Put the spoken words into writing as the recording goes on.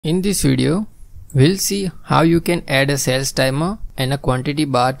In this video, we'll see how you can add a sales timer and a quantity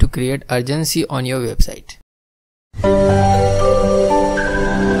bar to create urgency on your website.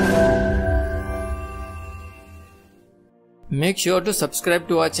 Make sure to subscribe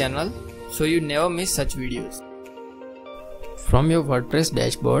to our channel so you never miss such videos. From your WordPress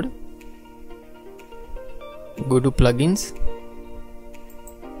dashboard, go to Plugins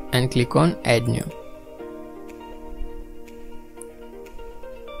and click on Add New.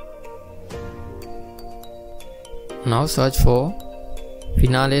 Now search for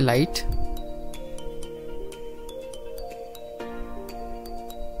Finale Lite.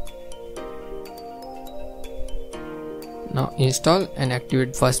 Now install and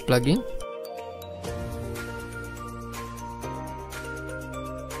activate first plugin.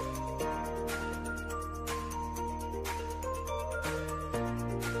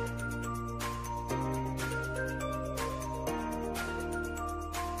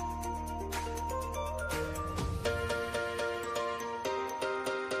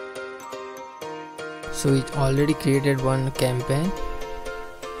 So it already created one campaign.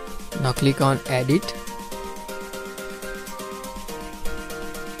 Now click on Edit.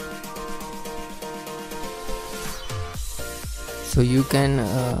 So you can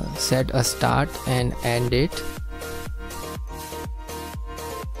set a start and end date.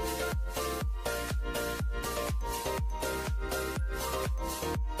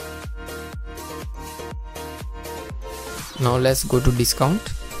 Now let's go to discount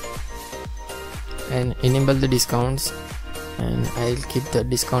and enable the discounts, and I'll keep the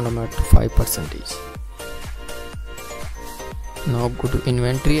discount amount to 5%. Now go to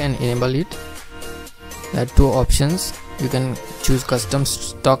inventory and enable it. There are two options. You can choose custom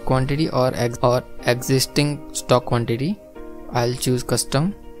stock quantity or existing stock quantity. I'll choose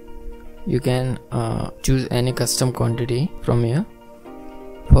custom. You can choose any custom quantity from here.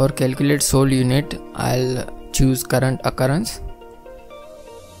 For calculate sold unit, I'll choose current occurrence.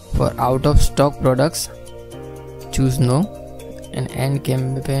 For out of stock products, choose no, and end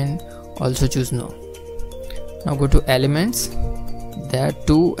campaign also choose no. Now go to elements. There are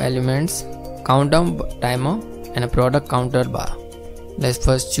two elements, countdown timer and a product counter bar. Let's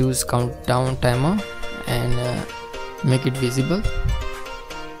first choose countdown timer and make it visible.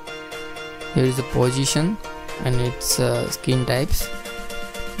 Here is the position and its skin types.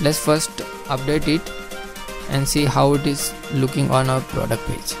 Let's first update it and see how it is looking on our product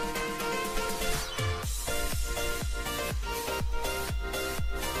page.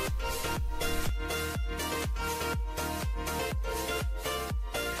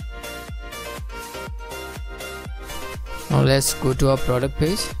 Now let's go to our product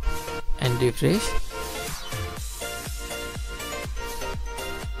page and refresh.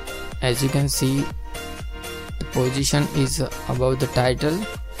 As you can see, the position is above the title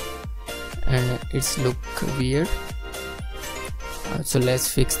and it's look weird. So let's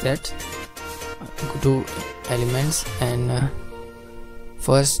fix that. Go to elements and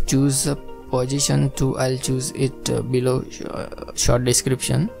first choose a position to, I'll choose it below short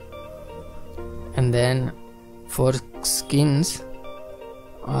description, and then for skins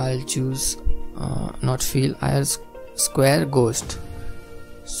I'll choose not fill, I'll square ghost,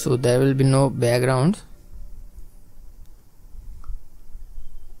 so there will be no background,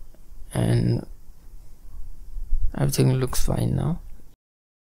 and everything looks fine now.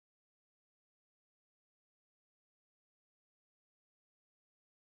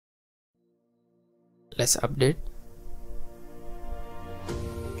 Let's update.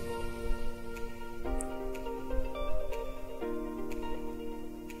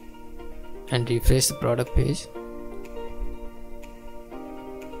 And refresh the product page.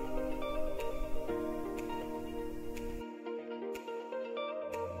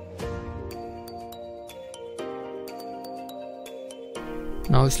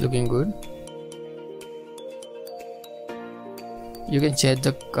 Now it's looking good. You can change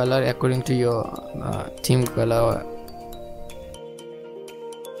the color according to your theme color.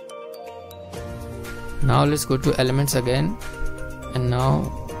 Now let's go to elements again, and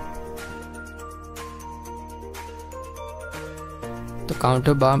now the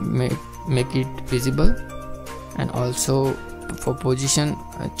counter bar make it visible, and also for position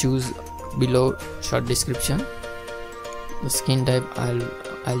choose below short description. The skin type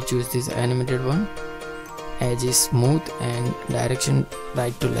I'll choose this animated one. Edge is smooth and direction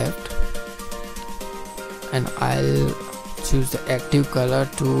right to left, and I'll choose the active color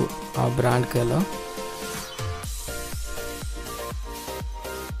to our brand color.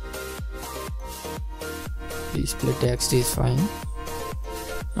 Display text is fine.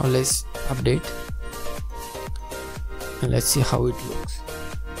 Now let's update and let's see how it looks.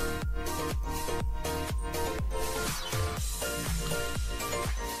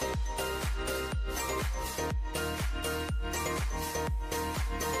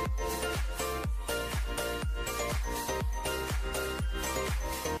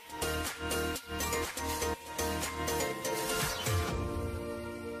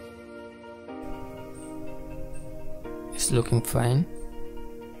 It's looking fine,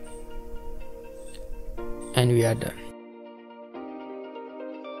 and we are done.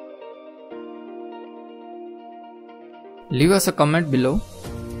 Leave us a comment below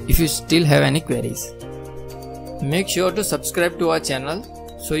if you still have any queries. Make sure to subscribe to our channel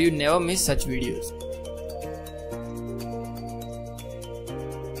so you never miss such videos.